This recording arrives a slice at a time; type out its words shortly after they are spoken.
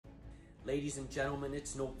Ladies and gentlemen,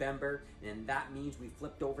 it's November, and that means we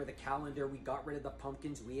flipped over the calendar, we got rid of the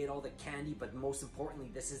pumpkins, we ate all the candy, but most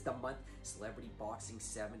importantly, this is the month Celebrity Boxing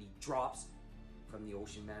 70 drops from the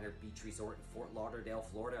Ocean Manor Beach Resort in Fort Lauderdale,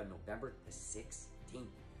 Florida on November the 16th.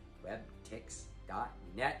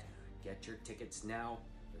 Webtix.net. Get your tickets now.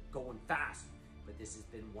 They're going fast, but this has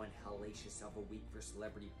been one hellacious of a week for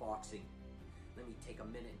celebrity boxing. Let me take a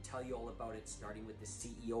minute and tell you all about it, starting with the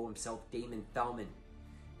CEO himself, Damon Fellman.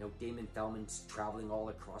 Now, Damon Fellman's traveling all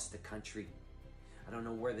across the country. I don't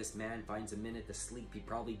know where this man finds a minute to sleep. He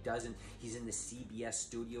probably doesn't. He's in the CBS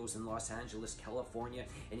studios in Los Angeles, California,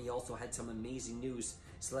 and he also had some amazing news.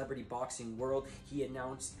 Celebrity Boxing World, he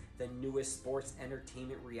announced the newest sports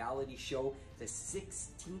entertainment reality show, the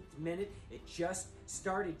 16th minute. It just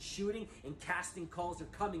started shooting and casting calls are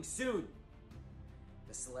coming soon.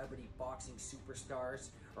 The celebrity boxing superstars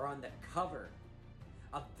are on the cover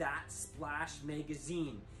of That Splash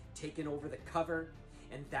magazine, taking over the cover,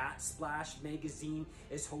 and That Splash magazine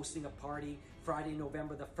is hosting a party Friday,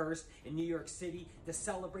 November the 1st in New York City to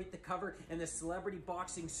celebrate the cover and the celebrity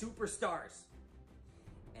boxing superstars.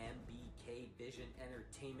 MBK Vision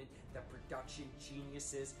Entertainment, the production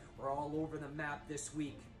geniuses, are all over the map this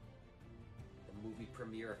week. The movie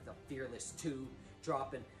premiere of The Fearless 2,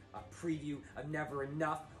 dropping a preview of Never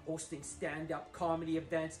Enough, hosting stand-up comedy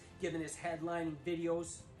events, giving us headlining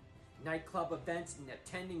videos, nightclub events, and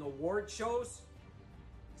attending award shows.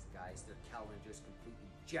 These guys, their calendar's completely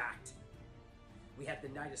jacked. We had the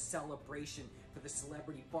night of celebration for the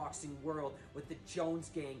celebrity boxing world with the Jones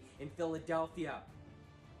Gang in Philadelphia.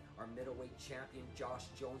 Our middleweight champion, Josh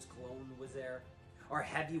Jones Colon, was there. Our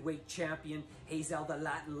heavyweight champion, Hazel the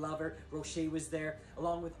Latin Lover, Roche, was there,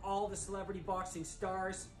 along with all the celebrity boxing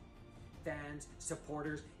stars, fans,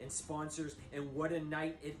 supporters, and sponsors. And what a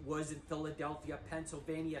night it was in Philadelphia,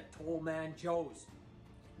 Pennsylvania, Tollman Joe's.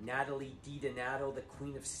 Natalie DiDonato, the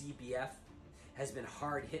queen of CBF, has been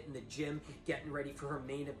hard hitting the gym, getting ready for her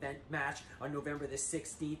main event match on November the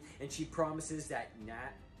 16th, and she promises that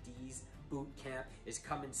Nat D's boot camp is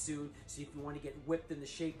coming soon. So if you want to get whipped into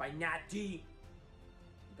shape by Nat D,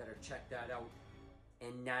 you better check that out.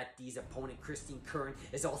 And Nat D's opponent, Christine Curran,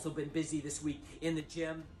 has also been busy this week in the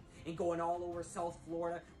gym and going all over South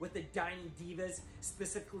Florida with the Dining Divas,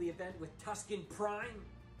 specifically event with Tuscan Prime.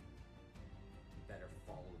 You better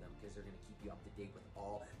follow them because they're going to keep you up to date with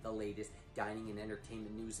all the latest dining and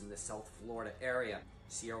entertainment news in the South Florida area.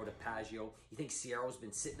 Cierro DePaggio, you think Cierro's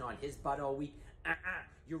been sitting on his butt all week?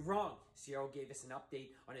 You're wrong. Cierro gave us an update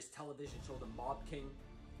on his television show, The Mob King,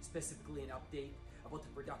 specifically an update about the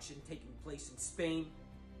production taking place in Spain.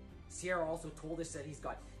 Cierro also told us that he's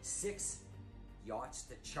got 6 yachts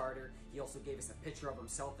to charter. He also gave us a picture of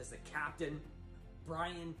himself as the captain.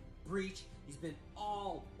 Brian Breach, he's been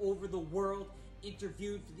all over the world,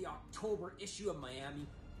 interviewed for the October issue of Miami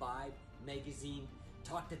Vibe magazine,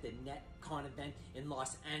 talked at the NetCon event in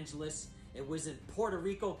Los Angeles. It was in Puerto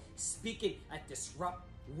Rico, speaking at Disrupt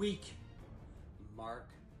Week. Mark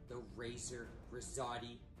the Razor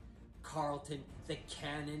Rosati, Carlton the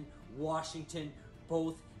Cannon Washington,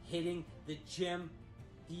 both hitting the gym.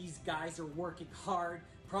 These guys are working hard,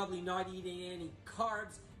 probably not eating any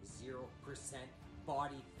carbs, 0%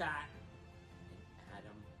 body fat. And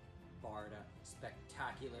Adam Barta,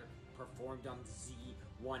 spectacular, performed on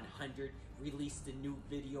Z100, released a new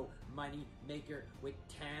video, Money Maker, with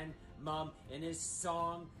Tan Mom, and his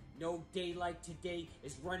song, No Daylight Today,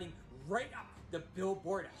 is running right up the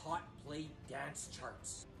Billboard Hot Play Dance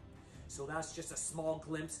charts. So that's just a small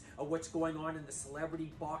glimpse of what's going on in the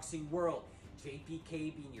celebrity boxing world. JPK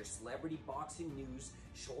being your celebrity boxing news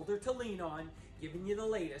shoulder to lean on, giving you the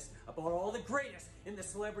latest about all the greatest in the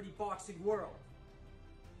celebrity boxing world.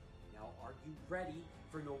 Now, are you ready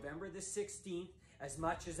for November the 16th as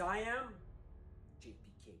much as I am?